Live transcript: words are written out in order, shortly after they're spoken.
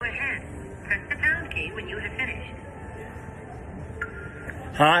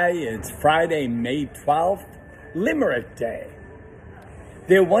Hi, it's Friday, May 12th, Limerick Day.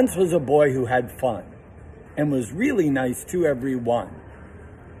 There once was a boy who had fun and was really nice to everyone.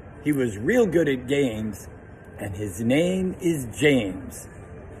 He was real good at games, and his name is James,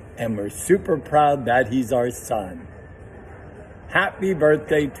 and we're super proud that he's our son. Happy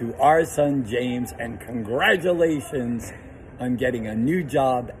birthday to our son James, and congratulations on getting a new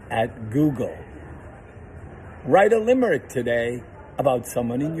job at Google. Write a limerick today about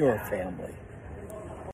someone in your family.